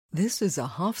This is a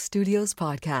Hoff Studios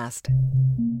podcast.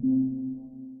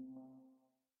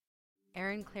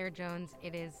 Erin Claire Jones,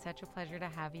 it is such a pleasure to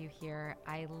have you here.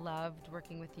 I loved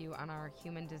working with you on our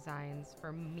human designs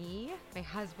for me, my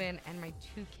husband, and my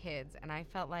 2 kids. And I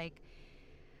felt like,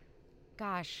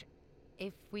 gosh,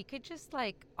 if we could just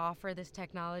offer this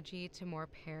technology to more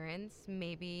parents,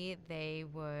 maybe they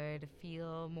would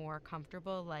feel more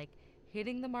comfortable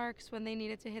hitting the marks when they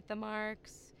needed to hit the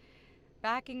marks,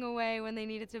 backing away when they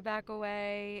needed to back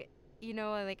away.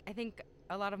 I think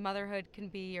a lot of motherhood can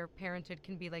be, or parenthood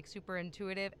can be super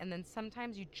intuitive, and then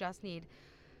sometimes you just need,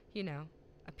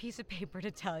 a piece of paper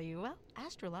to tell you, well,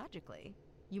 astrologically,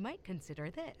 you might consider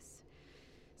this.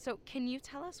 So can you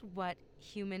tell us what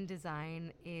human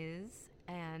design is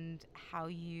and how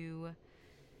you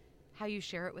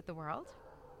share it with the world?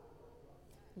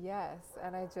 Yes,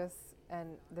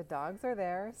 and the dogs are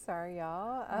there. Sorry,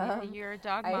 y'all. Yeah, you're a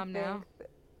dog mom now.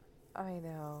 I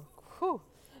know. Whew.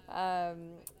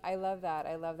 I love that.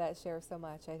 I love that share so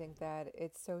much. I think that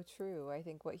it's so true. I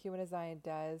think what human design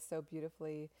does so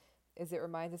beautifully is it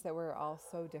reminds us that we're all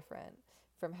so different,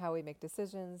 from how we make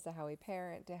decisions to how we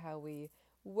parent to how we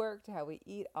work to how we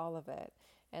eat, all of it.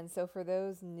 And so for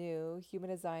those new, human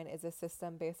design is a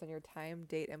system based on your time,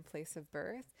 date, and place of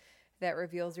birth that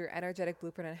reveals your energetic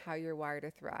blueprint on how you're wired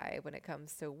to thrive when it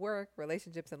comes to work,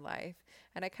 relationships, and life.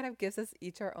 And it kind of gives us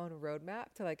each our own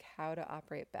roadmap to how to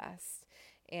operate best.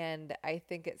 And I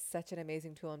think it's such an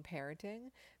amazing tool in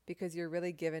parenting because you're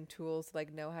really given tools to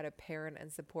know how to parent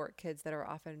and support kids that are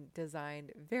often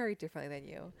designed very differently than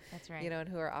you. That's right. And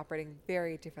who are operating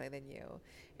very differently than you.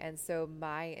 And so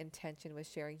my intention with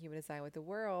sharing human design with the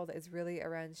world is really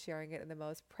around sharing it in the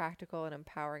most practical and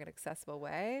empowering and accessible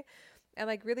way. And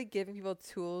really giving people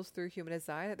tools through human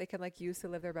design that they can use to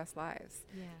live their best lives.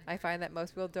 Yeah. I find that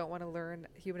most people don't want to learn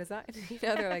human design.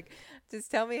 They're like, just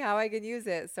tell me how I can use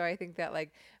it. So I think that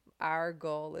our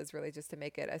goal is really just to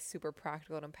make it a super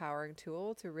practical and empowering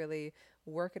tool to really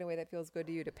work in a way that feels good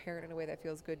to you, to parent in a way that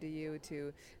feels good to you,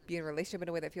 to be in a relationship in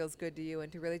a way that feels good to you,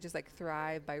 and to really just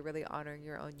thrive by really honoring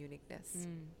your own uniqueness.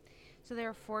 So there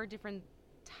are 4 different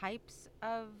types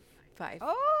of 5.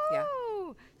 Oh, Yeah.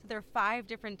 So there are 5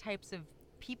 different types of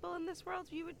people in this world.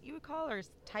 You would call, or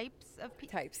types of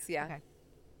people. Types. Yeah.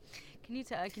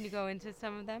 Okay. Can you go into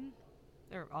some of them,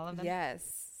 or all of them?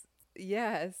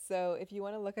 Yes. So if you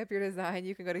want to look up your design,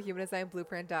 you can go to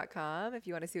humandesignblueprint.com if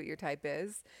you want to see what your type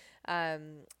is.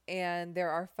 And there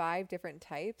are 5 different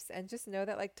types, and just know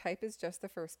that type is just the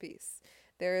first piece.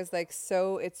 There is it's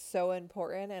so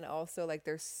important, and also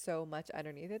there's so much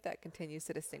underneath it that continues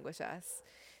to distinguish us.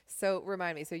 So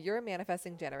remind me, so you're a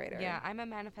manifesting generator. Yeah, I'm a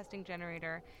manifesting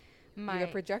generator. You're a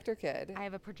projector kid. I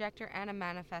have a projector and a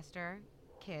manifestor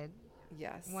kid.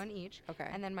 Yes. 1 each. Okay.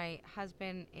 And then my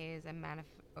husband is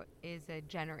a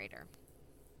generator.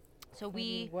 So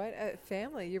what a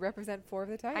family. You represent 4 of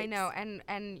the types. I know,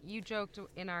 and you joked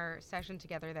in our session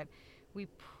together that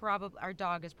our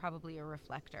dog is probably a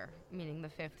reflector, meaning the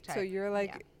 5th type. So you're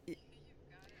Yeah.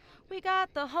 We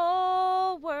got the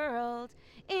whole world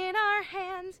in our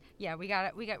hands. Yeah,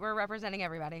 we're representing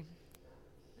everybody.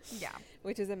 Yeah.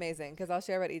 Which is amazing, because I'll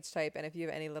share about each type, and if you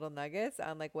have any little nuggets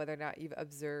on whether or not you've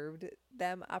observed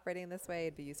them operating this way,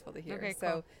 it'd be useful to hear. Okay,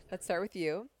 so cool. Let's start with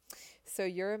you. So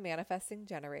you're a manifesting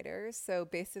generator. So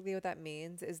basically what that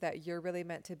means is that you're really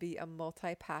meant to be a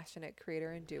multi-passionate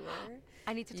creator and doer.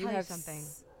 I need to tell you something.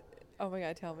 Oh my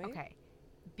God, tell me. Okay.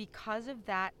 Because of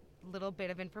that little bit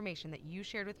of information that you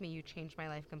shared with me, you changed my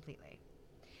life completely.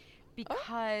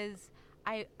 Because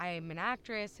I'm an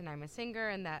actress and I'm a singer,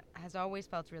 and that has always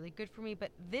felt really good for me.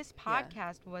 But this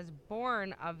podcast was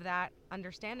born of that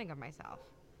understanding of myself.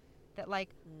 That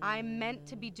I'm meant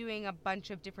to be doing a bunch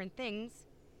of different things.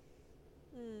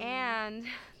 And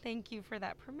thank you for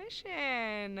that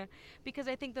permission. Because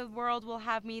I think the world will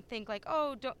have me think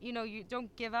oh, you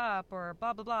don't give up, or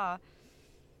blah, blah, blah.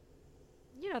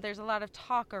 There's a lot of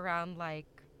talk around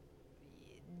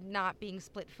not being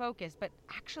split focused, but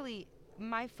actually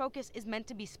my focus is meant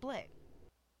to be split.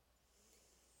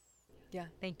 Yeah.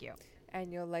 Thank you.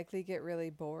 And you'll likely get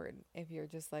really bored if you're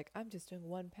just I'm just doing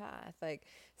one path.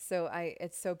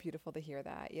 It's so beautiful to hear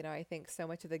that. I think so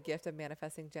much of the gift of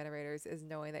manifesting generators is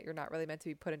knowing that you're not really meant to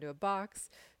be put into a box,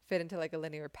 fit into a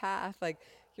linear path.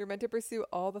 You're meant to pursue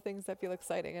all the things that feel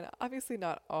exciting, and obviously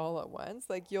not all at once.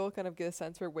 You'll kind of get a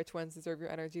sense for which ones deserve your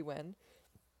energy when.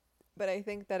 But I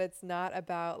think that it's not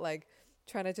about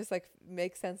trying to just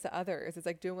make sense to others.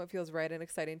 It's doing what feels right and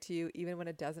exciting to you, even when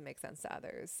it doesn't make sense to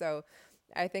others. So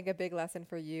I think a big lesson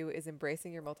for you is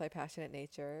embracing your multi-passionate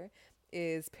nature,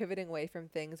 is pivoting away from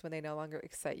things when they no longer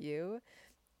excite you,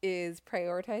 is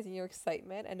prioritizing your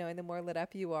excitement and knowing the more lit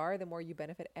up you are, the more you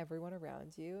benefit everyone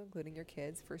around you, including your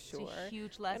kids for sure. It's a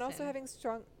huge lesson. And also having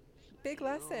strong, big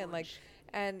lesson. Like, Huge.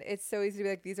 and it's so easy to be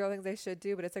like, these are all things I should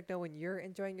do, but it's like, no, when you're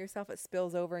enjoying yourself, it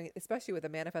spills over, and especially with a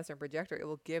manifestor and projector, it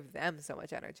will give them so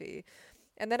much energy.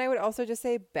 And then I would also just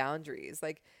say boundaries,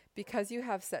 like, because you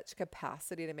have such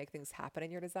capacity to make things happen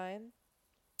in your design,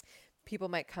 people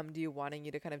might come to you wanting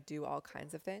you to kind of do all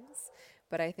kinds of things.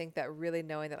 But I think that really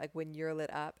knowing that, like, when you're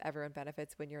lit up, everyone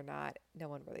benefits. When you're not, no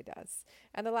one really does.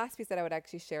 And the last piece that I would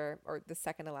actually share, or the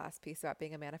second to last piece about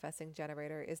being a manifesting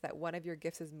generator, is that one of your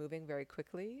gifts is moving very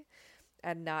quickly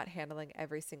and not handling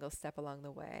every single step along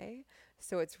the way.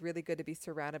 So it's really good to be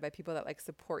surrounded by people that like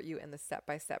support you in the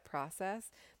step-by-step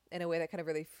process in a way that kind of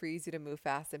really frees you to move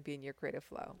fast and be in your creative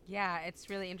flow. Yeah, it's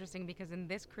really interesting because in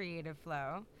this creative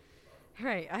flow,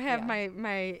 right, I have Yeah.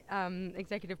 my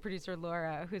executive producer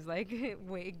Laura, who's like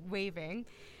waving,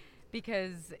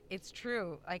 because it's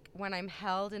true. Like when I'm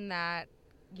held in that,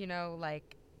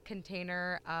 like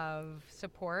container of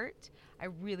support, I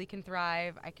really can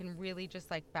thrive. I can really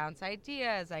just like bounce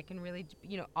ideas. I can really,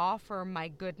 offer my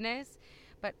goodness.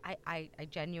 But I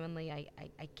genuinely,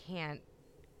 I can't,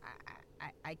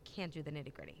 I can't do the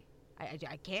nitty gritty.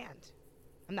 I can't.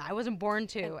 I wasn't born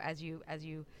to, as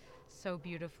you so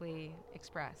beautifully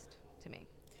expressed to me.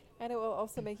 And it will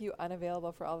also make you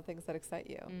unavailable for all the things that excite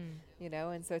you,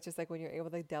 And so it's just like when you're able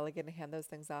to delegate and hand those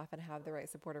things off and have the right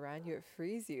support around you, it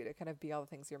frees you to kind of be all the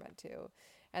things you're meant to.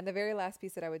 And the very last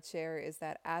piece that I would share is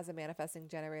that as a manifesting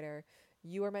generator,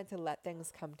 you are meant to let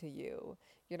things come to you.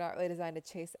 You're not really designed to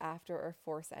chase after or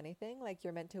force anything. Like,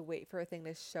 you're meant to wait for a thing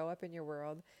to show up in your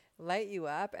world, light you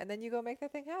up, and then you go make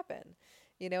that thing happen.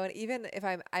 And even if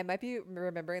I might be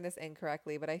remembering this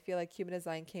incorrectly, but I feel like human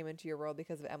design came into your world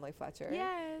because of Emily Fletcher.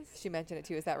 Yes. She mentioned it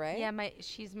too. Is that right? Yeah,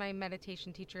 she's my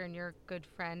meditation teacher and your good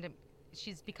friend.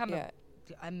 She's become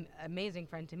an amazing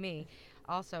friend to me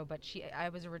also, but I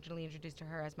was originally introduced to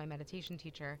her as my meditation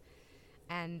teacher,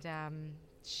 and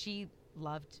she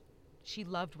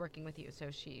loved working with you,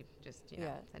 so she just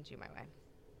sent you my way.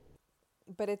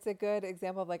 But it's a good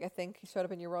example of like a thing showed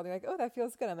up in your world. You're like, oh, that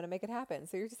feels good. I'm going to make it happen.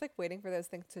 So you're just like waiting for those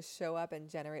things to show up and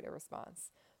generate a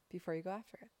response before you go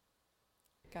after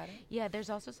it. Got it? Yeah, there's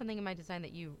also something in my design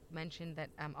that you mentioned that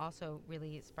also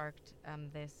really sparked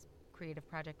this creative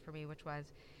project for me, which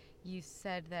was you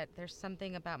said that there's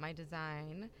something about my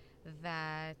design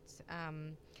that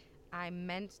I'm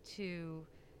meant to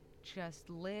just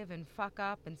live and fuck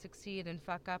up and succeed and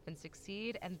fuck up and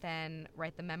succeed and then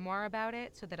write the memoir about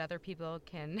it so that other people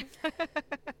can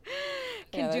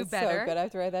do better. So good. I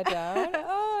have to write that down.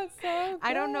 Oh, it's so good.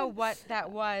 I don't know what that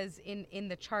was in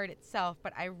the chart itself,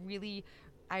 but I really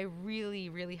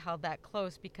held that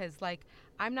close because, like,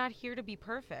 I'm not here to be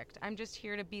perfect. I'm just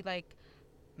here to be like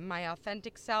my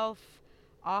authentic self,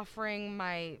 offering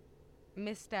my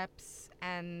missteps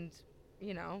and,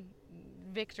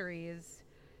 victories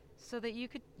so that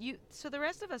so the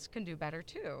rest of us can do better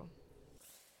too.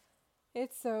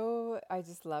 I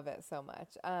just love it so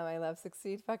much. I love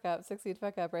succeed, fuck up,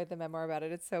 write the memoir about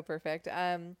it. It's so perfect.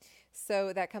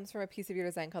 So that comes from a piece of your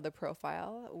design called the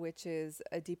profile, which is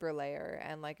a deeper layer.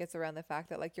 And like, it's around the fact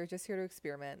that like, you're just here to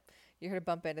experiment. You're here to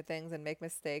bump into things and make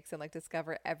mistakes and like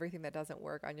discover everything that doesn't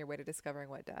work on your way to discovering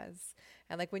what does.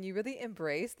 And like, when you really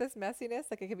embrace this messiness,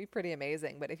 like, it can be pretty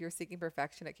amazing, but if you're seeking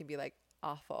perfection, it can be like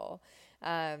awful.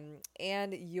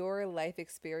 And your life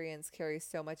experience carries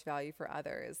so much value for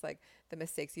others. Like, the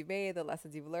mistakes you've made, the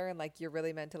lessons you've learned, like, you're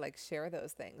really meant to like share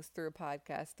those things through a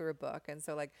podcast, through a book. And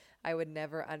so like, I would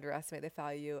never underestimate the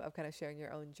value of kind of sharing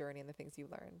your own journey and the things you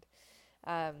learned.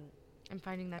 I'm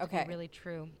finding that to be really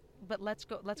true. But let's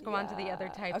go on to the other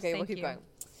types. Okay, Thank we'll keep you. going.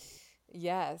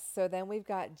 Yes. So then we've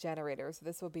got generators. So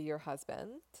this will be your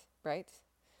husband, right?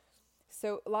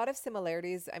 So a lot of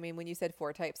similarities. I mean, when you said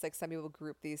 4 types, like, some people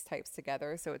group these types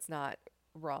together, so it's not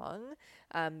wrong.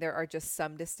 There are just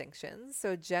some distinctions.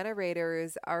 So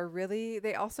generators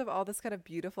they also have all this kind of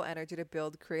beautiful energy to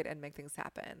build, create, and make things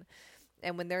happen.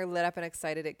 And when they're lit up and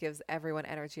excited, it gives everyone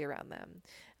energy around them.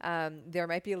 There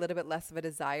might be a little bit less of a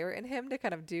desire in him to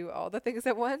kind of do all the things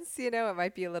at once. It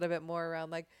might be a little bit more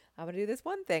around like, I'm going to do this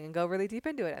one thing and go really deep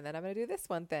into it. And then I'm going to do this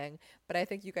one thing. But I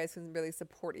think you guys can really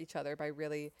support each other by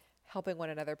really helping one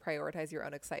another prioritize your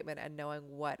own excitement and knowing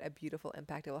what a beautiful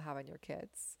impact it will have on your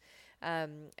kids.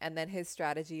 And then his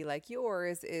strategy, like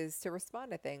yours, is to respond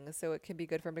to things. So it can be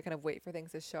good for him to kind of wait for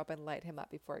things to show up and light him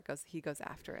up before he goes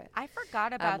after it. I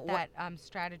forgot about that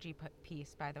strategy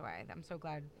piece, by the way. I'm so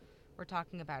glad we're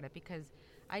talking about it because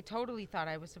I totally thought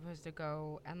I was supposed to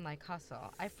go and like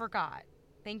hustle. I forgot.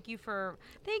 Thank you for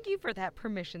that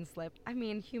permission slip. I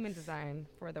mean, human design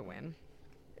for the win.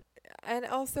 And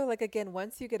also, like, again,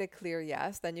 once you get a clear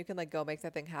yes, then you can like go make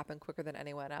that thing happen quicker than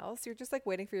anyone else. You're just like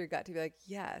waiting for your gut to be like,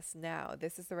 yes, now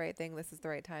this is the right thing. This is the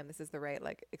right time. This is the right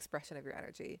like expression of your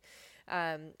energy.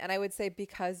 And I would say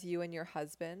because you and your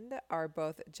husband are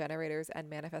both generators and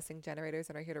manifesting generators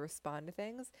and are here to respond to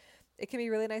things, it can be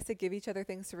really nice to give each other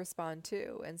things to respond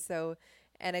to. And so,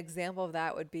 an example of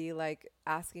that would be like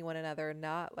asking one another,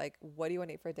 not like, what do you want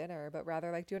to eat for dinner, but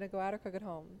rather like, do you want to go out or cook at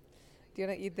home? Do you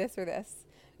want to eat this or this?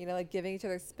 You know, like giving each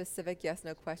other specific yes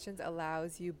no questions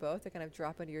allows you both to kind of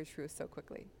drop into your truth so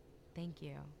quickly. Thank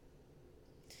you.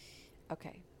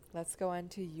 Okay, let's go on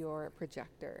to your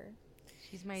projector.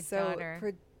 She's my So,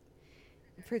 daughter.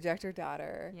 projector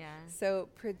daughter. Yeah. So,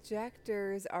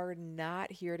 projectors are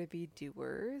not here to be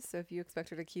doers. So, if you expect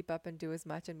her to keep up and do as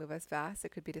much and move as fast, it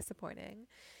could be disappointing.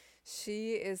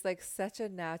 She is like such a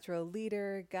natural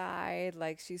leader, guide.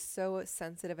 Like she's so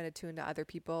sensitive and attuned to other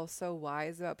people, so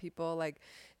wise about people, like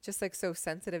just like so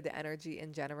sensitive to energy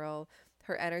in general.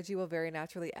 Her energy will very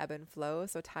naturally ebb and flow.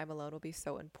 So time alone will be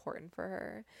so important for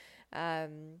her.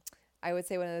 Um, I would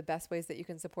say one of the best ways that you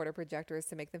can support a projector is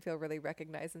to make them feel really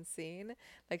recognized and seen.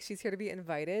 Like she's here to be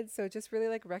invited. So just really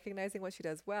like recognizing what she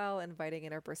does well, inviting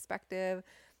in her perspective,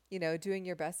 you know, doing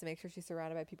your best to make sure she's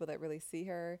surrounded by people that really see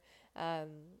her. Um,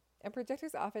 and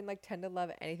projectors often like tend to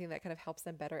love anything that kind of helps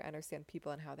them better understand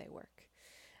people and how they work.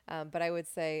 But I would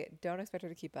say don't expect her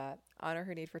to keep up. Honor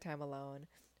her need for time alone.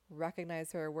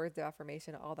 Recognize her words of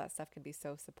affirmation. All that stuff can be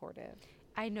so supportive.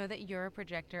 I know that you're a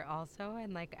projector also,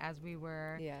 and like as we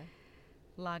were Yeah.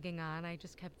 logging on, I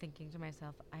just kept thinking to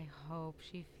myself, I hope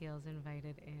she feels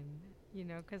invited in, you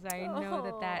know, because I know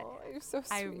that Oh, you're so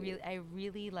I sweet.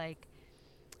 really like.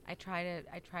 I try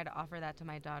to offer that to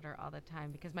my daughter all the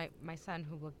time because my son,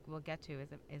 who we'll get to,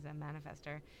 is a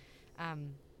manifester,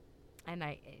 um, and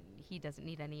he doesn't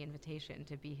need any invitation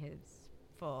to be his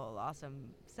full awesome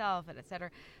self and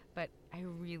etc. But I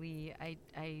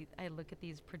look at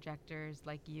these projectors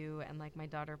like you and like my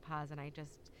daughter Paz, and I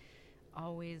just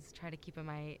always try to keep in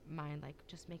my mind like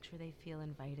just make sure they feel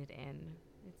invited in.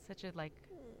 It's such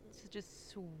a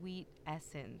sweet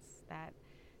essence, that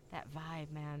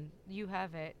vibe, man. You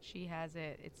have it, she has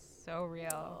it. It's so real.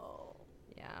 Oh.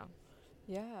 Yeah.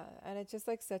 Yeah, and it's just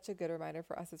like such a good reminder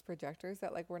for us as projectors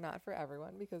that like we're not for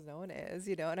everyone because no one is,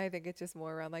 you know, and I think it's just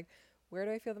more around like where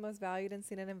do I feel the most valued and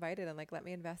seen and invited and like let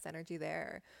me invest energy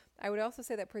there. I would also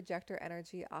say that projector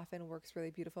energy often works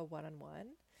really beautiful one-on-one.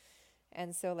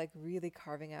 And so like really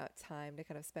carving out time to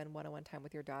kind of spend one-on-one time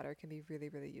with your daughter can be really,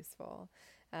 really useful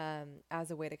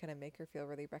as a way to kind of make her feel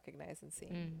really recognized and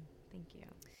seen. Thank you.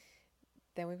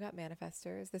 Then we've got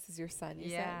manifestors. This is your son, you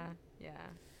said. Yeah. Yeah.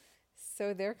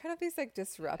 So they're kind of these like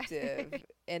disruptive,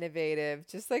 innovative,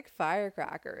 just like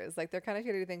firecrackers. Like they're kind of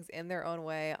here to do things in their own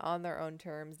way, on their own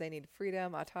terms. They need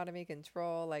freedom, autonomy,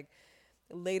 control. Like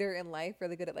later in life,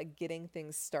 really good at like getting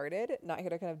things started. Not here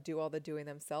to kind of do all the doing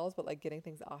themselves, but like getting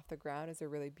things off the ground is a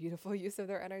really beautiful use of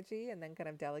their energy, and then kind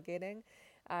of delegating.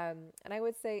 And I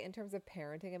would say in terms of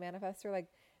parenting a manifestor, like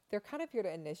they're kind of here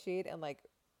to initiate and like,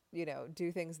 you know,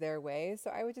 do things their way. So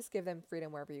I would just give them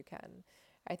freedom wherever you can.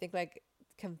 I think like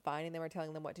confining them or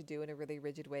telling them what to do in a really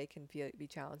rigid way can be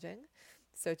challenging.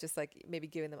 So just like maybe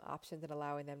giving them options and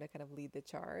allowing them to kind of lead the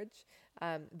charge.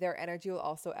 Their energy will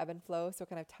also ebb and flow. So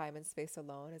kind of time and space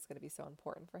alone is going to be so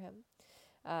important for him.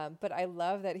 But I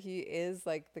love that he is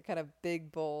like the kind of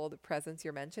big, bold presence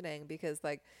you're mentioning because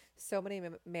like so many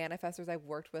manifestors I've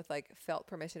worked with like felt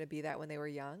permission to be that when they were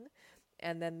young.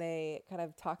 And then they kind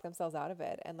of talked themselves out of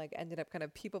it and like ended up kind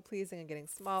of people pleasing and getting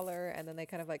smaller. And then they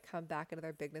kind of like come back into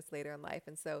their bigness later in life.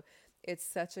 And so it's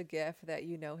such a gift that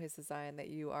you know his design, that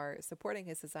you are supporting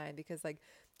his design because like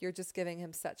you're just giving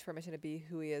him such permission to be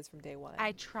who he is from day one.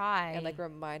 I try. And like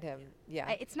remind him, yeah.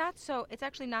 It's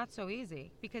actually not so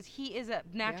easy because he is a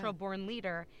Yeah, natural born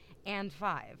leader and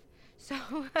 5. So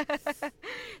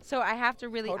so I have to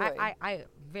really totally. I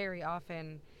very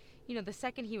often, you know, the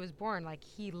second he was born, like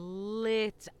he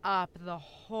lit up the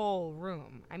whole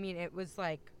room. I mean, it was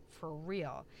like for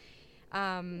real.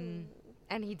 Um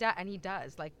and he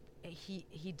does. Like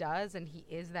he does, and he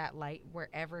is that light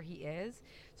wherever he is.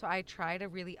 So I try to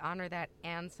really honor that,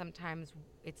 and sometimes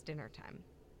it's dinner time.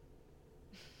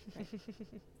 Right.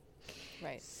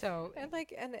 Right. So And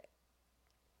like,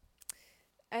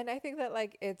 and I think that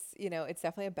like it's, you know, it's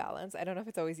definitely a balance. I don't know if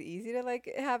it's always easy to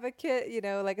like have a kid, you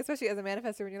know, like especially as a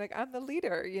manifestor when you're like, I'm the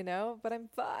leader, you know, but I'm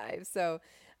 5. So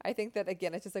I think that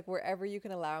again, it's just like wherever you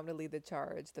can allow him to lead the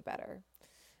charge, the better.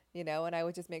 You know, and I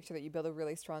would just make sure that you build a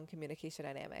really strong communication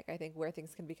dynamic. I think where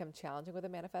things can become challenging with a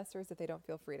manifestor is if they don't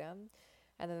feel freedom.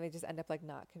 and then they just end up like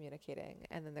not communicating,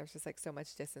 and then there's just like so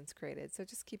much distance created. So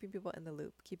just keeping people in the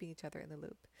loop, keeping each other in the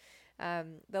loop.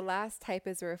 The last type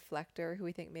is a reflector, who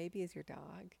we think maybe is your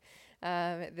dog.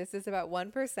 This is about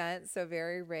 1%, so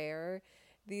very rare.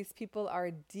 These people are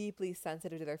deeply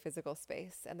sensitive to their physical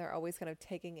space, and they're always kind of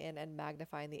taking in and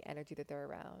magnifying the energy that they're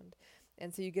around.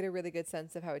 And so you get a really good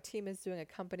sense of how a team is doing, a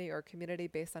company or a community,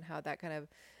 based on how that kind of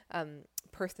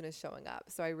person is showing up.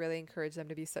 So I really encourage them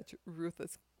to be such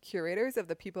ruthless curators of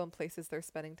the people and places they're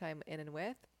spending time in and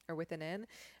with, or with and in.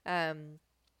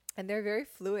 And they're very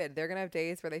fluid. They're going to have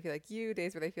days where they feel like you,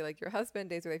 days where they feel like your husband,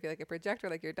 days where they feel like a projector,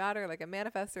 like your daughter, like a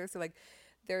manifestor. So like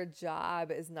their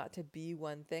job is not to be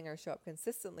one thing or show up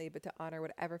consistently, but to honor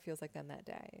whatever feels like them that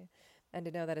day, and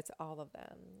to know that it's all of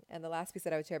them. And the last piece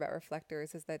that I would share about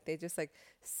reflectors is that they just like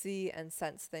see and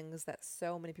sense things that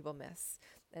so many people miss.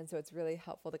 And so it's really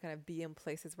helpful to kind of be in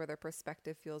places where their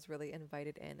perspective feels really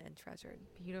invited in and treasured.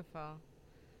 Beautiful.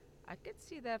 I could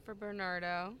see that for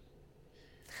Bernardo.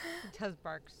 He does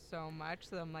bark so much,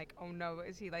 so I'm like, oh no,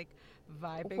 is he like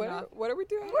vibing off? What are we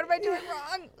doing? What am I doing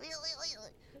wrong?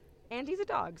 And he's a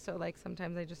dog, so like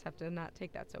sometimes I just have to not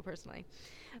take that so personally.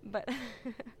 But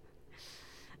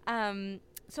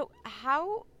so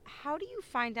how do you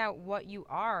find out what you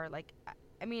are? Like,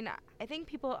 I mean, I think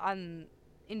people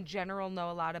in general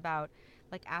know a lot about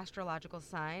like astrological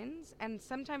signs, and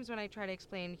sometimes when I try to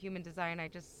explain human design, I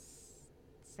just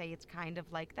say it's kind of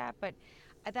like that, but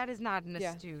that is not an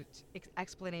astute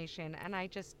explanation, and I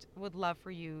just would love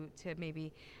for you to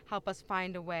maybe help us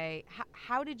find a way.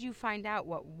 How did you find out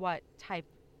what type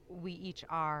we each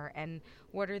are, and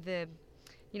what are the,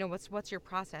 what's your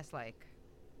process like?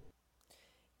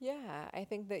 Yeah, I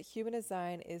think that human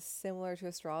design is similar to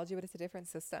astrology, but it's a different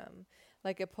system.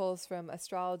 Like it pulls from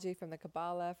astrology, from the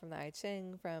Kabbalah, from the I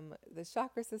Ching, from the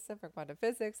chakra system, from quantum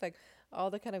physics, like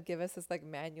all to kind of give us this like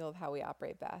manual of how we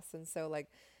operate best. And so like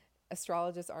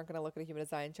astrologists aren't going to look at a human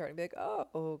design chart and be like,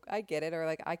 oh, I get it. Or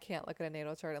like, I can't look at a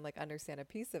natal chart and like understand a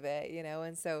piece of it, you know?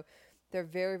 And so they're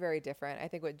very, very different. I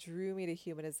think what drew me to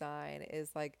human design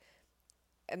is like,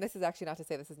 and this is actually not to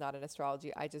say this is not an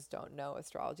astrology. I just don't know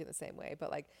astrology in the same way.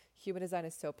 But like human design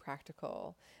is so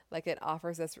practical. Like it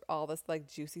offers us all this like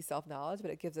juicy self-knowledge,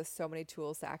 but it gives us so many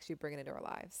tools to actually bring it into our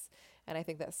lives. And I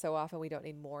think that so often we don't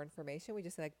need more information. We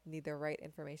just like need the right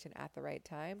information at the right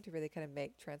time to really kind of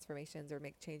make transformations or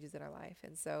make changes in our life.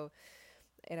 And so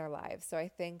in our lives. So I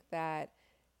think that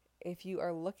if you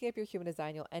are looking up your human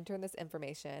design, you'll enter in this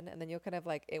information, and then you'll kind of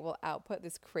like, it will output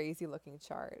this crazy looking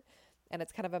chart. And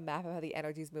it's kind of a map of how the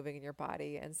energy is moving in your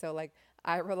body. And so like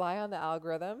I rely on the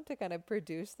algorithm to kind of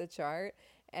produce the chart,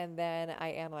 and then I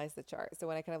analyze the chart. So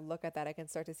when I kind of look at that, I can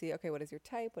start to see, okay, what is your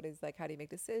type? What is like, how do you make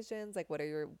decisions? Like, what are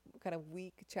your kind of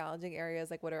weak, challenging areas?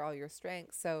 Like, what are all your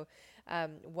strengths? So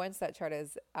once that chart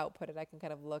is outputted, I can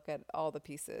kind of look at all the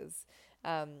pieces.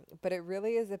 But it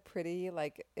really is a pretty,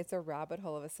 like, it's a rabbit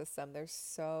hole of a system. There's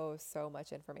so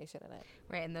much information in it.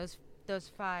 Right. And those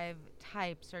 5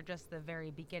 types are just the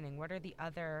very beginning. What are the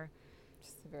other?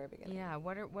 Just the very beginning. Yeah.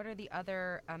 What are the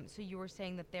other? So you were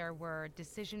saying that there were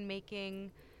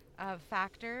decision-making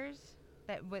factors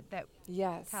that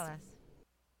Yes. Tell us.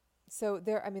 So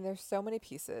there's so many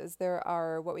pieces. There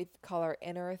are what we call our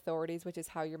inner authorities, which is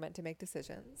how you're meant to make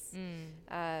decisions.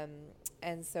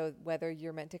 And so whether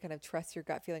you're meant to kind of trust your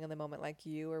gut feeling in the moment like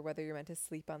you, or whether you're meant to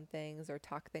sleep on things or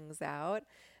talk things out,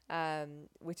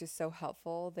 which is so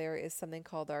helpful. There is something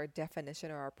called our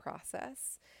definition or our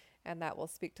process. And that will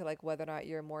speak to like whether or not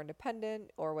you're more independent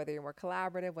or whether you're more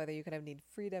collaborative, whether you kind of need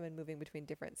freedom in moving between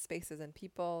different spaces and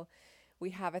people.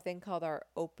 We have a thing called our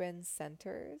open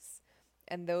centers.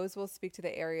 And those will speak to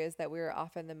the areas that we're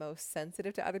often the most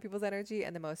sensitive to other people's energy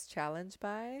and the most challenged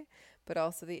by, but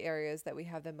also the areas that we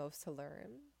have the most to learn.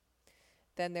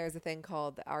 Then there's a thing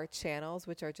called our channels,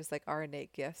 which are just like our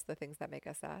innate gifts, the things that make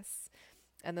us us.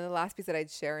 And then the last piece that I'd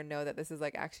share, and know that this is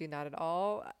like actually not at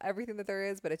all everything that there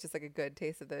is, but it's just like a good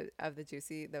taste of the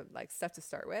juicy, the like stuff to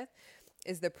start with,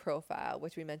 is the profile,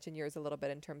 which we mentioned yours a little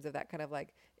bit in terms of that kind of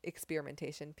like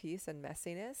experimentation piece and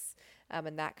messiness.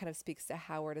 And that kind of speaks to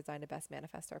how we're designed to best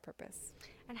manifest our purpose.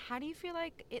 And how do you feel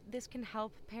like this can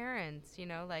help parents?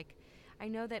 Like I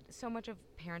know that so much of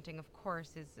parenting, of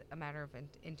course, is a matter of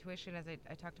intuition, as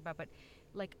I talked about, but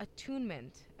like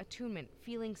attunement,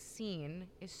 feeling seen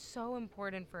is so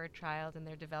important for a child and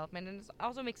their development. And it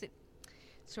also makes it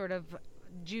sort of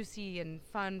juicy and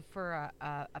fun for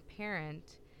a parent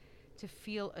to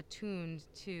feel attuned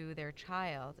to their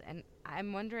child. And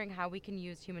I'm wondering how we can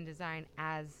use human design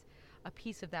as a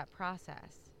piece of that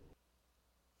process.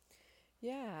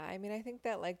 Yeah, I think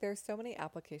that like there's so many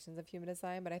applications of human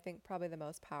design, but I think probably the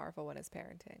most powerful one is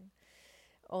parenting.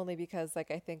 only because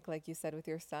like I think like you said with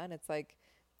your son, it's like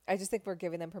I just think we're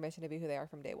giving them permission to be who they are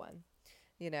from day one,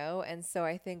 you know? And so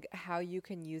I think how you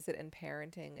can use it in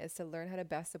parenting is to learn how to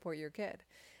best support your kid.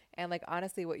 And like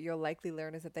honestly, what you'll likely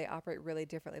learn is that they operate really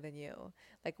differently than you.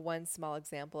 Like one small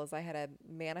example is I had a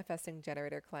manifesting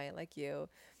generator client like you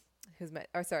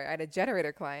I had a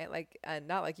generator client, like,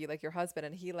 not like you, like your husband.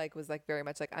 And he like was like very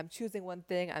much like, I'm choosing one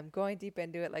thing, I'm going deep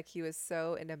into it. Like he was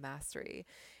so into mastery.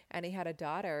 And he had a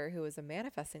daughter who was a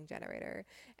manifesting generator,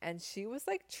 and she was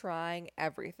like trying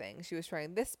everything. She was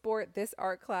trying this sport, this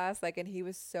art class, like, and he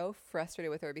was so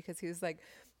frustrated with her because he was like,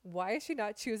 why is she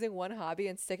not choosing one hobby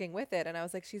and sticking with it? And I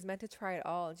was like, she's meant to try it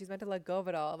all and she's meant to let go of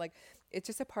it all. Like, it's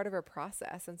just a part of her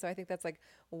process. And so I think that's like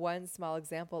one small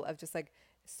example of just like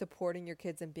supporting your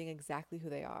kids and being exactly who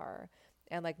they are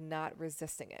and like not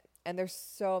resisting it. And there's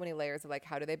so many layers of like,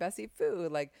 how do they best eat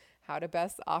food? Like how to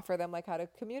best offer them, like how to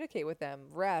communicate with them,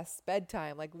 rest,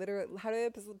 bedtime, like literally how do they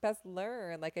best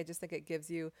learn? Like, I just think it gives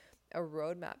you a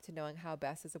roadmap to knowing how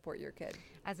best to support your kid.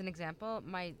 As an example,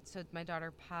 my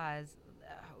daughter Paz,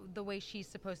 the way she's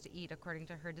supposed to eat according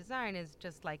to her design is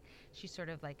just like she sort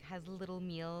of like has little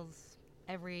meals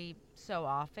every so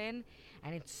often,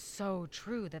 and it's so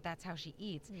true that that's how she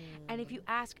eats. And if you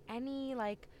ask any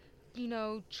like,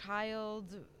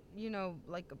 child,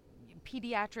 like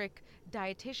pediatric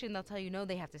dietitian, they'll tell you no,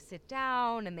 they have to sit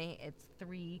down and it's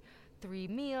three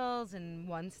meals and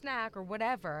one snack or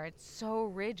whatever. It's so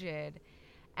rigid,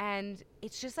 and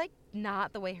it's just like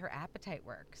not the way her appetite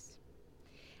works.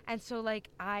 And so like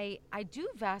I do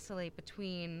vacillate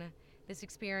between this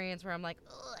experience where I'm like,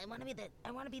 oh, I want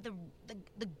to be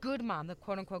the good mom, the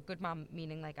quote unquote good mom,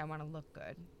 meaning like I want to look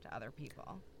good to other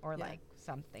people or like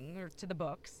something or to the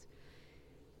books.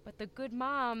 But the good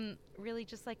mom really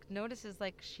just like notices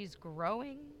like she's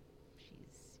growing,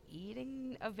 she's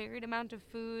eating a varied amount of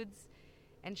foods,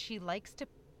 and she likes to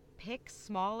pick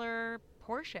smaller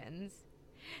portions.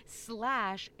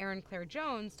 Slash, Erin Claire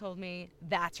Jones told me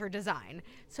that's her design.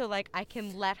 So, like, I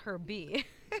can let her be.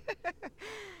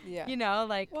 Yeah.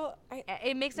 Well,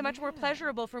 it makes it much more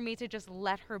pleasurable for me to just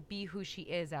let her be who she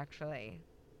is, actually,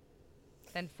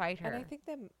 than fight her. And I think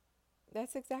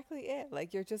that's exactly it.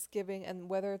 Like, you're just giving, and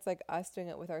whether it's like us doing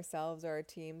it with ourselves or our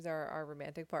teams or our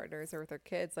romantic partners or with our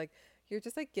kids, like, you're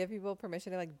just like give people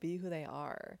permission to like be who they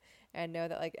are and know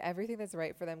that like everything that's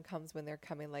right for them comes when they're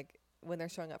coming, like, when they're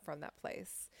showing up from that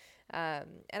place. And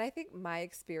I think my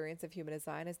experience of human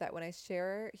design is that when I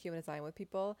share human design with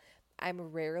people, I'm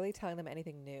rarely telling them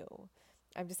anything new.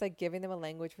 I'm just like giving them a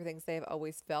language for things they've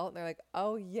always felt. And they're like,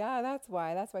 oh yeah, that's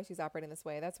why she's operating this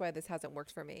way. That's why this hasn't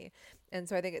worked for me. And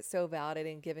so I think it's so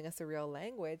validating, giving us a real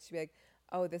language to be like,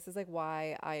 oh, this is like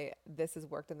why this has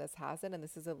worked and this hasn't. And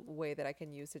this is a way that I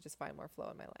can use to just find more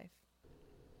flow in my life.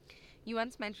 You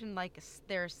once mentioned like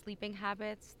there are sleeping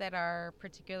habits that are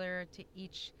particular to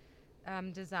each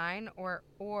design,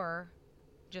 or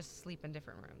just sleep in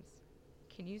different rooms.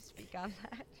 Can you speak on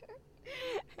that?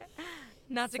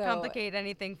 Not to complicate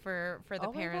anything for the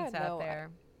parents out there.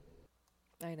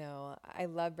 I know. I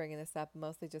love bringing this up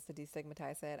mostly just to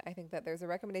destigmatize it. I think that there's a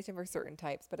recommendation for certain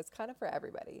types, but it's kind of for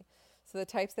everybody. So the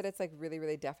types that it's like really,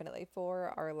 really definitely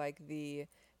for are like the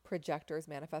projectors,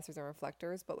 manifestors, and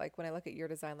reflectors. But like when I look at your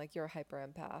design, like you're a hyper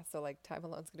empath. So like time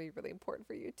alone is going to be really important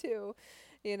for you too,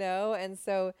 And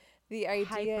so the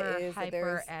idea is that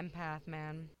there's empath,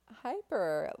 man.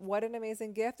 Hyper. What an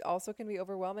amazing gift. Also can be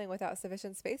overwhelming without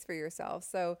sufficient space for yourself.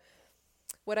 So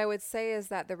what I would say is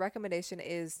that the recommendation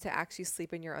is to actually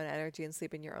sleep in your own energy and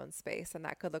sleep in your own space. And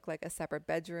that could look like a separate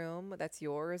bedroom that's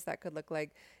yours. That could look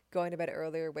like going to bed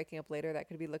earlier, waking up later. That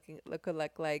could be could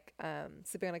look like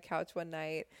sleeping on a couch one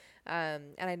night.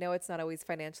 And I know it's not always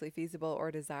financially feasible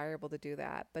or desirable to do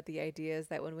that. But the idea is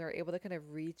that when we are able to kind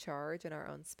of recharge in our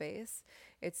own space,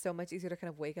 it's so much easier to kind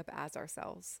of wake up as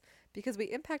ourselves because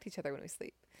we impact each other when we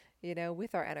sleep,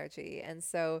 with our energy. And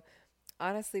so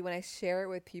honestly, when I share it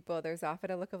with people, there's often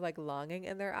a look of like longing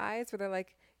in their eyes where they're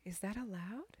like, is that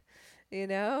allowed?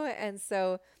 And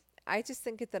so I just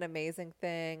think it's an amazing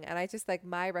thing. And I just like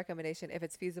my recommendation, if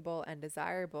it's feasible and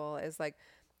desirable, is like,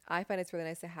 I find it's really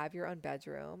nice to have your own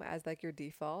bedroom as like your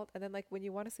default. And then like when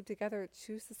you want to sleep together,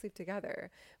 choose to sleep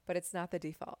together, but it's not the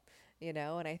default,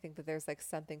 And I think that there's like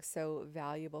something so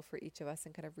valuable for each of us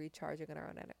in kind of recharging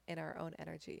in our own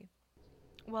energy.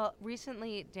 Well,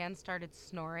 recently Dan started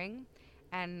snoring,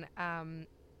 and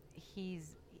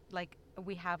he's like,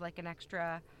 we have like an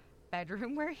extra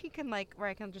bedroom where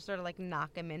I can just sort of like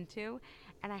knock him into,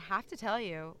 and I have to tell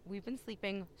you, we've been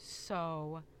sleeping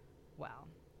so well,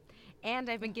 and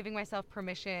I've been giving myself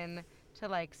permission to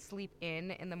like sleep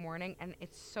in the morning, and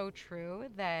it's so true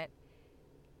that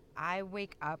I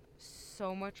wake up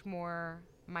so much more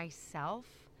myself.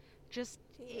 Just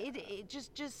it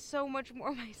just so much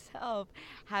more myself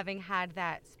having had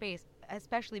that space,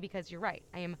 especially because you're right.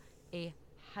 I am a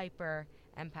hyper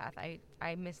empath.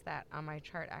 I missed that on my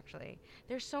chart actually.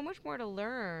 There's so much more to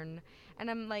learn, and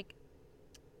I'm like,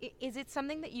 is it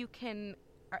something that you can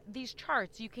these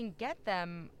charts you can get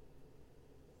them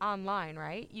online,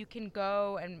 right? You can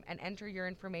go and enter your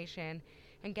information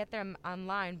and get them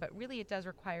online, but really it does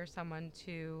require someone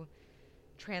to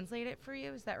translate it for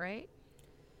you. Is that right?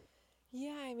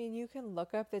 Yeah, I mean, you can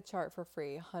look up the chart for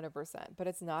free, 100%, but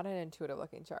it's not an intuitive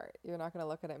looking chart. You're not going to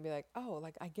look at it and be like, oh,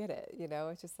 like I get it. You know,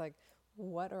 it's just like,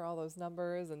 what are all those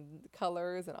numbers and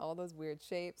colors and all those weird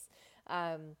shapes?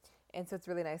 Um, and so it's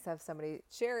really nice to have somebody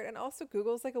share it. And also,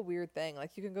 Google's like a weird thing.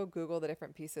 Like, you can go Google the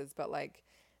different pieces, but like,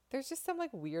 there's just some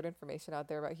like weird information out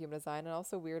there about human design and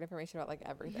also weird information about like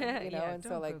everything, you know? Yeah, And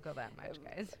so, don't like, Google that much,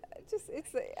 guys. just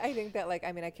it's I think that like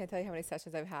I mean I can't tell you how many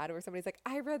sessions I've had where somebody's like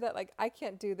I read that like I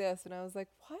can't do this and I was like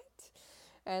what?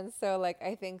 And so like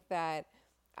I think that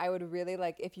I would really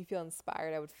like if you feel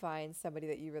inspired I would find somebody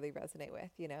that you really resonate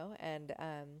with, you know, and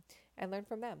learn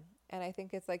from them. And I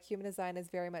think it's like human design is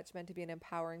very much meant to be an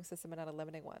empowering system and not a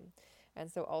limiting one. And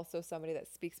so also somebody that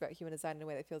speaks about human design in a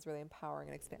way that feels really empowering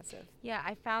and expansive. Yeah,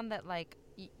 I found that like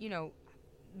you know,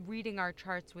 reading our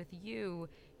charts with you,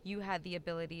 you had the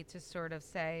ability to sort of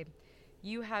say,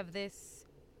 you have this,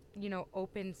 you know,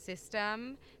 open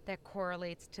system that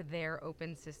correlates to their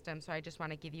open system. So I just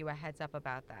want to give you a heads up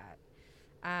about that.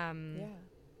 Um, Yeah.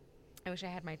 I wish I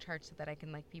had my chart so that I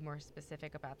can like be more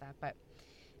specific about that. But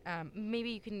maybe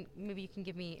you can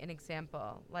give me an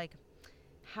example. Like,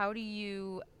 how do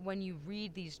you when you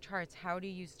read these charts? How do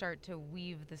you start to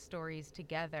weave the stories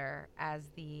together as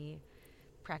the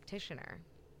practitioner?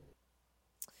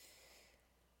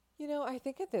 You know, I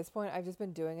think at this point I've just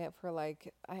been doing it for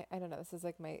like I don't know, this is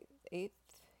like my 8th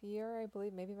year, I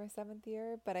believe, maybe my 7th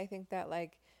year, but I think that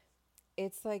like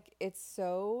it's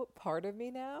so part of me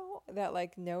now that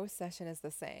like no session is the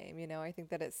same, you know. I think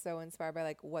that it's so inspired by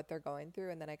like what they're going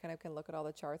through and then I kind of can look at all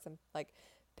the charts and like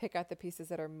pick out the pieces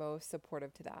that are most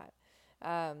supportive to that.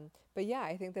 But yeah,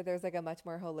 I think that there's like a much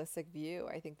more holistic view.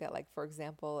 I think that like for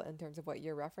example, in terms of what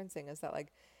you're referencing is that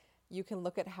like you can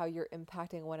look at how you're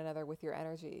impacting one another with your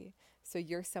energy. So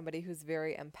you're somebody who's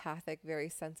very empathic, very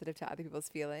sensitive to other people's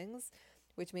feelings,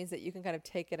 which means that you can kind of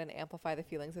take it and amplify the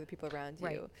feelings of the people around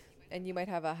Right. you. And you might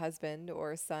have a husband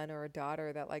or a son or a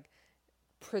daughter that like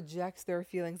projects their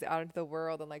feelings out into the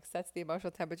world and like sets the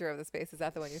emotional temperature of the space. Is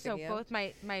that the one you're So thinking of? both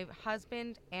my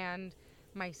husband and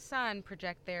my son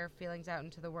project their feelings out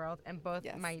into the world, and both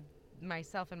Yes.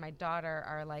 myself and my daughter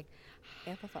are like,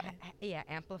 Amplify. yeah,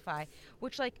 amplify.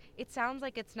 Which like it sounds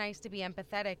like it's nice to be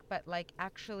empathetic, but like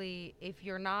actually, if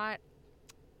you're not,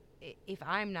 if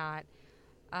I'm not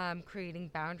creating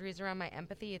boundaries around my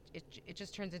empathy, it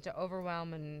just turns into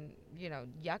overwhelm and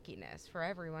yuckiness for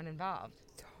everyone involved.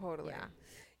 Totally. Yeah.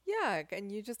 Yeah,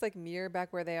 and you just like mirror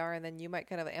back where they are, and then you might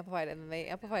kind of amplify it, and then they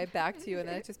amplify it back to you, and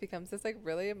then it just becomes this like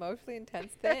really emotionally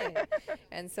intense thing.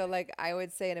 And so, like, I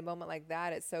would say in a moment like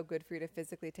that, it's so good for you to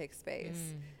physically take space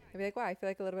and be like, wow, I feel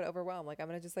like a little bit overwhelmed. Like, I'm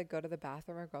gonna just like go to the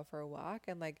bathroom or go for a walk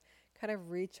and like kind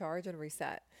of recharge and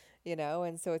reset, you know?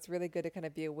 And so, it's really good to kind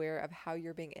of be aware of how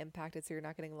you're being impacted so you're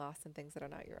not getting lost in things that are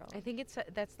not your I own. think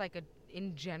that's like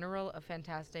in general a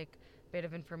fantastic bit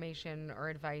of information or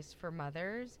advice for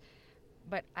mothers.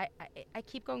 But I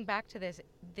keep going back to this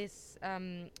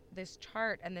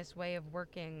chart and this way of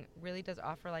working really does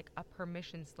offer like a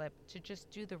permission slip to just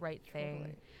do the right thing.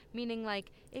 Totally. Meaning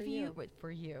like For you.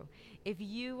 for you, if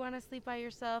you want to sleep by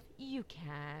yourself, you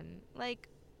can. Like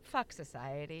fuck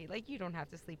society. Like you don't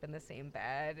have to sleep in the same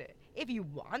bed. If you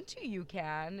want to, you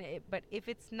can. But if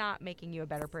it's not making you a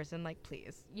better person, like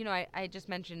please. I just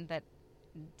mentioned that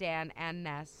Dan and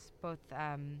Ness both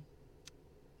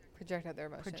Project out their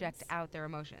emotions. project out their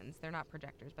emotions. They're not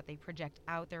projectors, but they project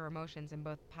out their emotions, and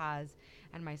both Paz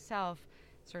and myself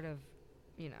sort of,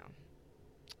 you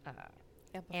know,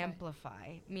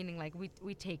 amplify, meaning like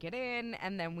we take it in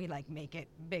and then we like make it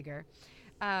bigger.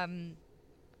 Um,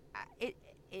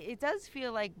 it does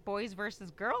feel like boys versus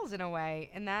girls in a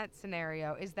way in that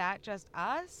scenario. Is that just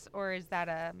us, or is that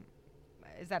a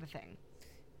thing?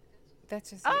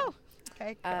 That's just you. Oh,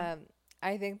 okay. Go.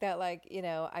 I think that like, you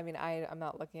know, I mean, I'm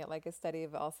not looking at like a study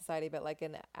of all society, but like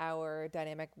in our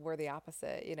dynamic, we're the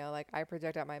opposite, you know, like I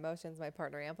project out my emotions, my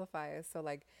partner amplifies. So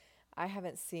like, I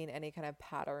haven't seen any kind of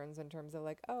patterns in terms of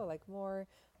like, oh, like more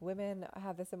women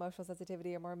have this emotional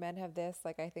sensitivity or more men have this.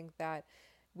 Like, I think that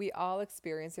we all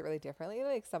experience it really differently.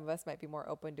 Like some of us might be more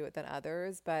open to it than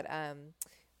others, but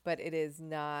it is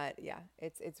not, yeah,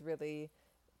 it's really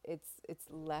it's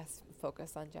less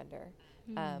focused on gender.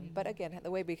 But Hmm. again,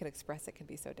 the way we can express it can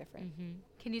be so different.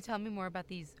 Can you tell me more about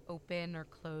these open or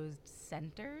closed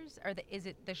centers? Is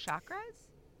it the chakras?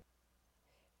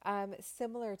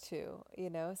 Similar to,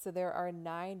 so there are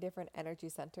 9 different energy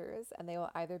centers, and they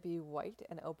will either be white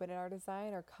and open in our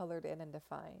design or colored in and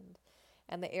defined.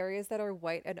 And the areas that are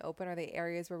white and open are the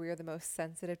areas where we are the most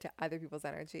sensitive to other people's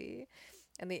energy.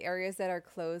 And the areas that are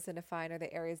closed and defined are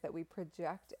the areas that we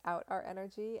project out our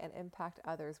energy and impact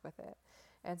others with it.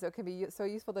 And so it can be so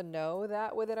useful to know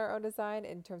that within our own design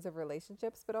in terms of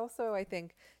relationships, but also I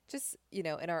think just, in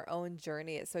our own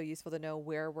journey, it's so useful to know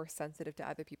where we're sensitive to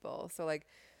other people. So like,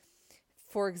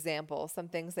 for example, some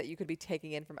things that you could be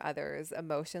taking in from others,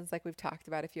 emotions, like we've talked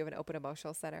about, if you have an open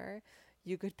emotional center,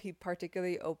 you could be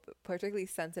particularly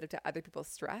sensitive to other people's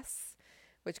stress,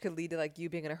 which could lead to like you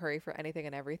being in a hurry for anything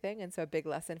and everything. And so a big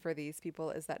lesson for these people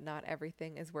is that not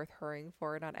everything is worth hurrying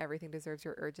for. Not everything deserves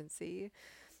your urgency.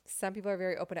 Some people are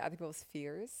very open to other people's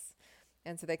fears.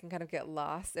 And so they can kind of get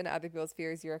lost in other people's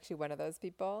fears. You're actually one of those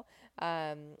people.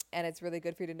 And it's really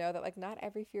good for you to know that like not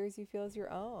every fears you feel is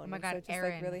your Oh own. my And God, so just like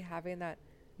Erin, really having that.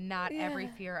 not every Yeah,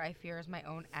 fear I fear is my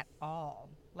own at all.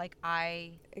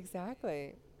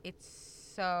 exactly. It's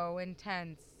so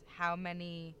intense how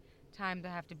many times I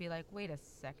have to be like, wait a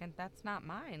second, that's not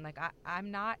mine.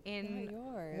 I'm not Not in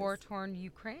yours. war torn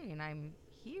Ukraine. I'm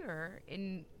here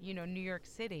in, New York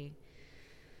City.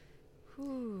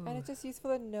 And Whew. it's just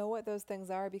useful to know what those things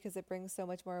are because it brings so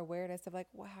much more awareness of like,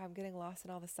 wow, I'm getting lost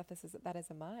in all this stuff that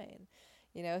isn't mine.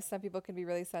 Some people can be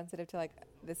really sensitive to like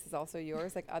this is also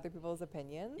yours, like other people's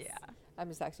opinions. Yeah. I'm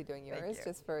just actually doing Thank yours you.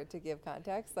 just for to give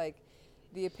context. Like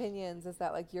the opinions is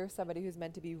that like you're somebody who's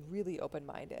meant to be really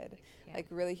open-minded, Yeah. like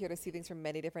really here to see things from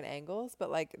many different angles.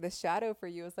 But like the shadow for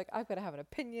you is like I've got to have an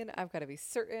opinion, I've got to be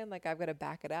certain, like I've got to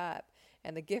back it up.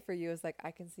 And the gift for you is like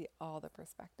I can see all the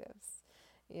perspectives.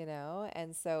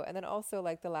 And so and then also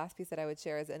like the last piece that I would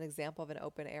share as an example of an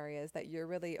open area is that you're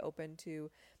really open to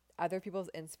other people's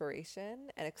inspiration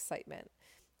and excitement.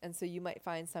 And so you might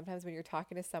find sometimes when you're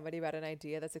talking to somebody about an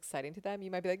idea that's exciting to them, you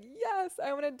might be like, yes,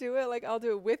 I want to do it, like I'll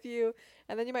do it with you.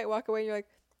 And then you might walk away and you're like,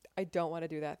 I don't want to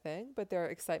do that thing, but their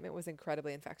excitement was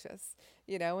incredibly infectious.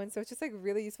 And so it's just like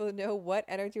really useful to know what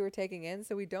energy we're taking in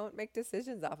so we don't make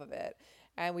decisions off of it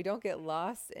and we don't get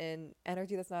lost in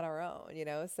energy that's not our own.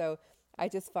 So I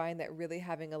just find that really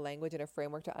having a language and a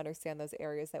framework to understand those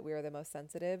areas that we are the most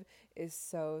sensitive is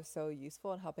so, so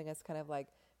useful in helping us kind of like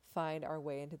find our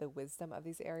way into the wisdom of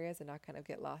these areas and not kind of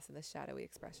get lost in the shadowy I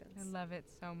expressions. love it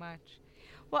so much.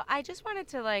 Well, I just wanted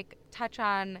to like touch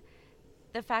on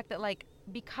the fact that like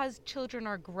because children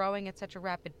are growing at such a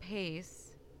rapid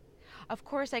pace, of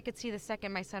course I could see the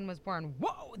second my son was born,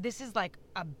 whoa, this is like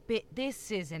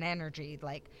this is an energy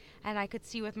like, and I could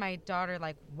see with my daughter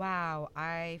like, wow,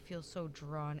 I feel so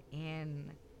drawn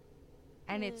in.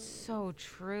 And it's Hmm. so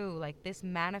true. Like this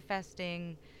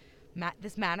manifester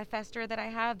that I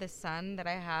have, this son that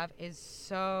I have is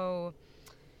so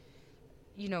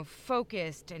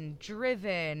focused and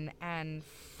driven and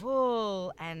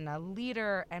full and a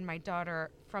leader. And my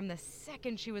daughter, from the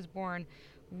second she was born,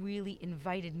 really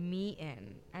invited me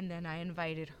in. And then I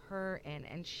invited her in.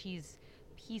 And she's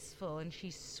peaceful and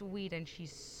she's sweet and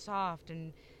she's soft.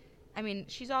 And I mean,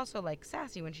 she's also like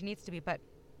sassy when she needs to be, but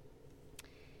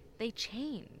they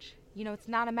change. It's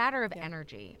not a matter of Yeah.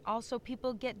 energy. Also,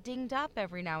 people get dinged up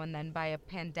every now and then by a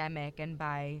pandemic and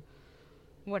by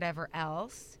whatever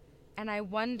else. And I Yeah.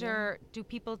 wonder, do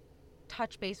people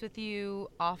touch base with you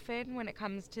often when it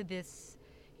comes to this,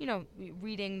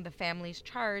 reading the family's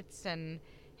charts and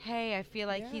hey, I feel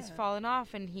like he's Yeah. fallen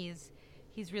off and he's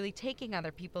really taking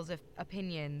other people's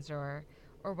opinions or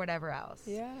whatever else.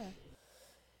 Yeah.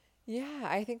 Yeah,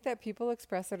 I think that people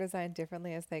express their design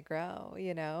differently as they grow.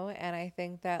 And I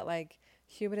think that like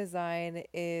human design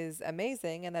is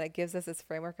amazing and that it gives us this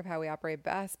framework of how we operate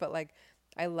best. But like,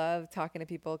 I love talking to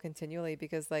people continually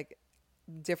because like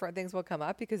different things will come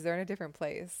up because they're in a different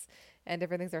place and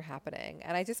different things are happening.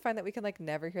 And I just find that we can like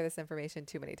never hear this information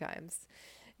too many times.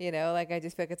 Like I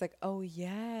just feel like it's like, oh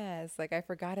yes, like I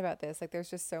forgot about this. Like there's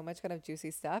just so much kind of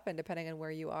juicy stuff and depending on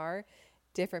where you are,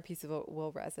 different pieces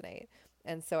will resonate.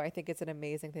 And so I think it's an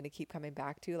amazing thing to keep coming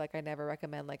back to. Like I never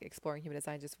recommend like exploring human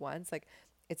design just once. Like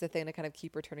it's a thing to kind of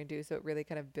keep returning to so it really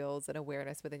kind of builds an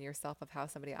awareness within yourself of how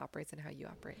somebody operates and how you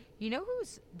operate. You know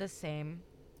who's the same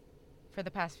for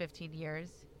the past 15 years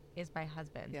is my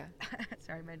husband. Yeah.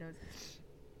 Sorry, my nose.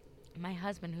 My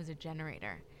husband, who's a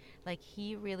generator, like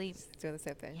he really, Just doing the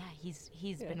same thing. yeah,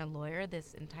 he's Yeah. been a lawyer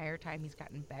this entire time. He's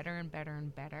gotten better and better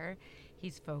and better.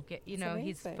 He's focused, It's he's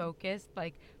amazing. focused.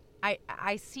 Like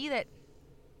I see that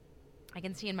I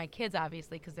can see in my kids,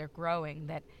 obviously, because they're growing,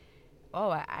 that, oh,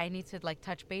 I need to like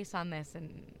touch base on this.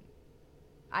 And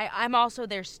I'm also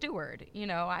their steward,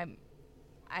 I'm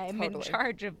in Totally.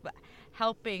 charge of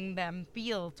helping them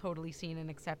feel totally seen and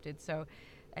accepted. So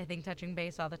I think touching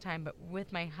base all the time. But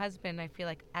with my husband, I feel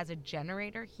like as a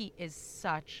generator, he is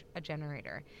such a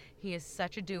generator. He is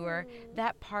such a doer.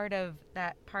 That part of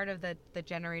the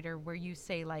generator where you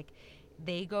say like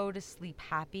they go to sleep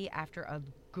happy after a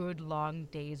good long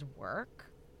day's work.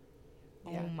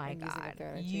 Yeah, Oh my and using up God.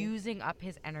 their energy. Using up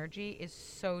his energy is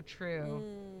so true.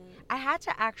 Mm. I had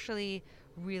to actually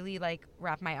really like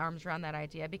wrap my arms around that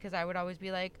idea, because I would always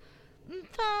be like,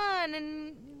 fun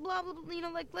and blah, blah, blah,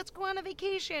 like, let's go on a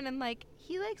vacation. And like,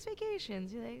 he likes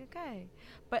vacations. You're like, okay.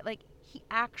 But like, he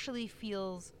actually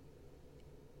feels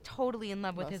totally in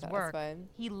love with Most his work. satisfied.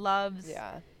 He loves,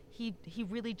 Yeah. he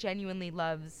really genuinely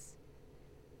loves,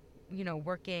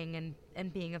 working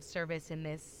and being of service in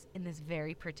this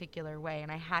very particular way.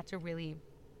 And I had to really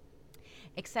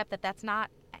accept that that's not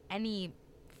any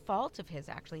fault of his.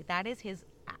 Actually, that is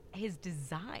his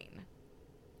design.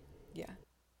 Yeah.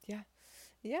 Yeah.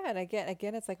 Yeah. And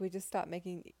again, it's like we just stop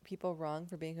making people wrong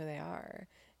for being who they are.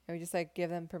 And we just like give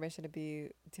them permission to be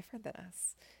different than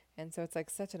us. And so it's like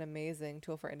such an amazing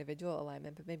tool for individual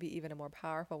alignment, but maybe even a more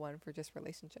powerful one for just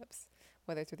relationships,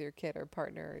 whether it's with your kid or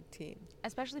partner or team.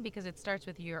 Especially because it starts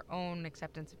with your own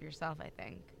acceptance of yourself, I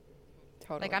think.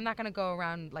 Totally. Like, I'm not going to go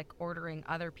around like ordering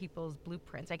other people's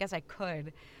blueprints. I guess I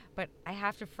could, but I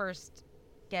have to first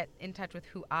get in touch with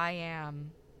who I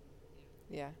am.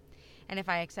 Yeah. And if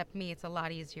I accept me, it's a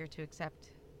lot easier to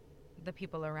accept the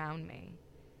people around me.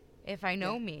 If I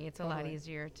know me, it's a lot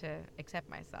easier to accept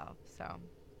myself. So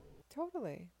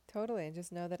Totally. And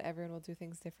just know that everyone will do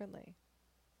things differently.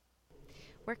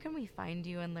 where can we find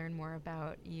you and learn more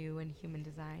about you and human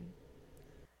design?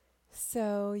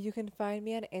 So you can find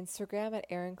me on Instagram at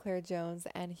Erin Claire Jones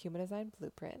and Human Design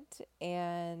Blueprint.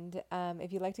 And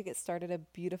if you'd like to get started, a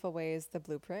beautiful way is the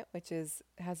blueprint, which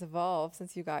has evolved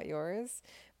since you got yours.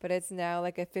 But it's now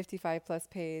like a 55 plus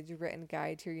page written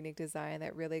guide to your unique design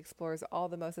that really explores all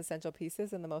the most essential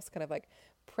pieces in the most kind of like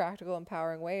practical,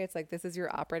 empowering way. It's like this is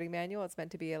your operating manual. It's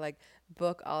meant to be a like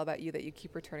book all about you that you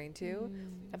keep returning to.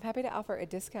 I'm happy to offer a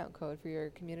discount code for your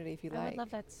community if you like. I would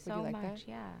love that so like much. that?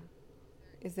 Yeah.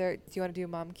 Do you want to do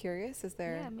Mom Curious? Is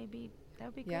there? Yeah, maybe that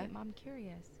would be Yeah? great. I'm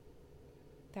curious.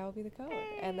 That will be the code.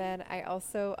 And then I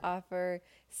also offer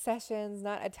sessions,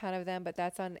 not a ton of them, but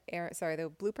that's on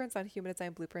the blueprints on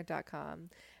humandesignblueprint.com.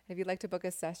 If you'd like to book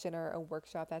a session or a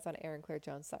workshop, that's on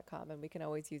erinclairejones.com. And we can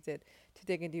always use it to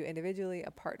dig into you individually, a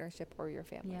partnership, or your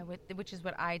family. Yeah, which is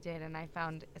what I did. And I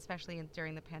found, especially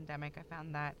during the pandemic, I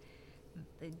found that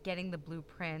getting the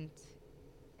blueprint,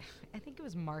 I think it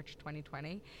was March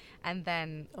 2020. And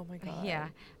then, Oh my God. yeah,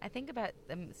 I think about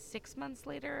 6 months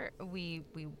later, we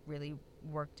really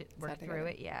worked through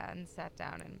it. Yeah, and sat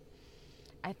down. And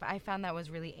I found that was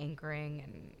really anchoring,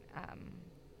 and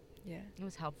Yeah. it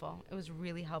was helpful. It was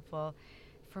really helpful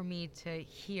for me to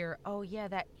hear, oh, yeah,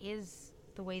 that is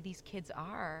the way these kids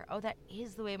are. Oh, that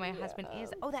is the way my husband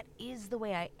is. Oh, that is the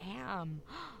way I am.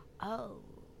 Oh.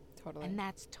 Totally. And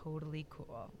that's totally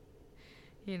cool.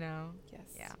 Yes.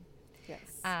 Yeah.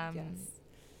 Yes. Yes.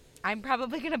 I'm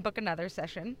probably going to book another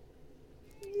session.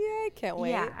 Yeah, I can't wait.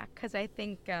 Yeah, because I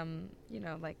think,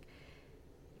 like,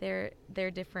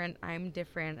 they're different, I'm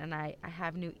different, and I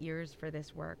have new ears for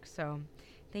this work. So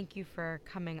thank you for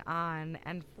coming on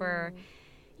and for,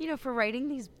 for writing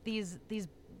these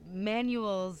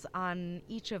manuals on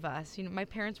each of us. My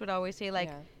parents would always say,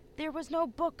 like, there was no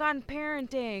book on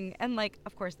parenting. And, like,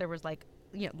 of course, there was, like,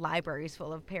 libraries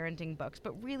full of parenting books.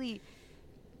 But really,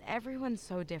 everyone's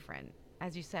so different,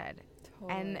 as you said.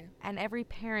 Totally. And every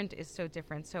parent is so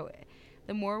different. So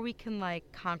the more we can, like,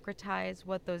 concretize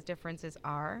what those differences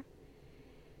are,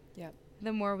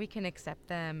 the more we can accept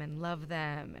them and love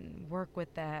them and work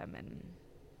with them.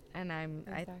 And I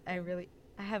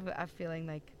have a feeling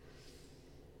like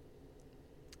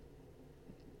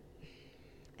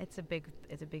it's a big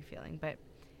feeling. But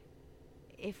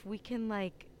if we can,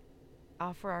 like,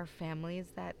 offer our families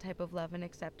that type of love and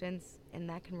acceptance, and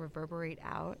that can reverberate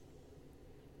out,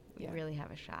 we really have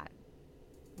a shot,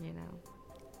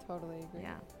 Totally agree.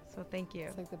 Yeah. So thank you.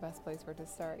 It's like the best place for it to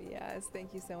start. Yes.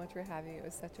 Thank you so much for having me. It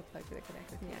was such a pleasure to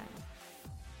connect with you.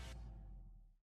 Yeah.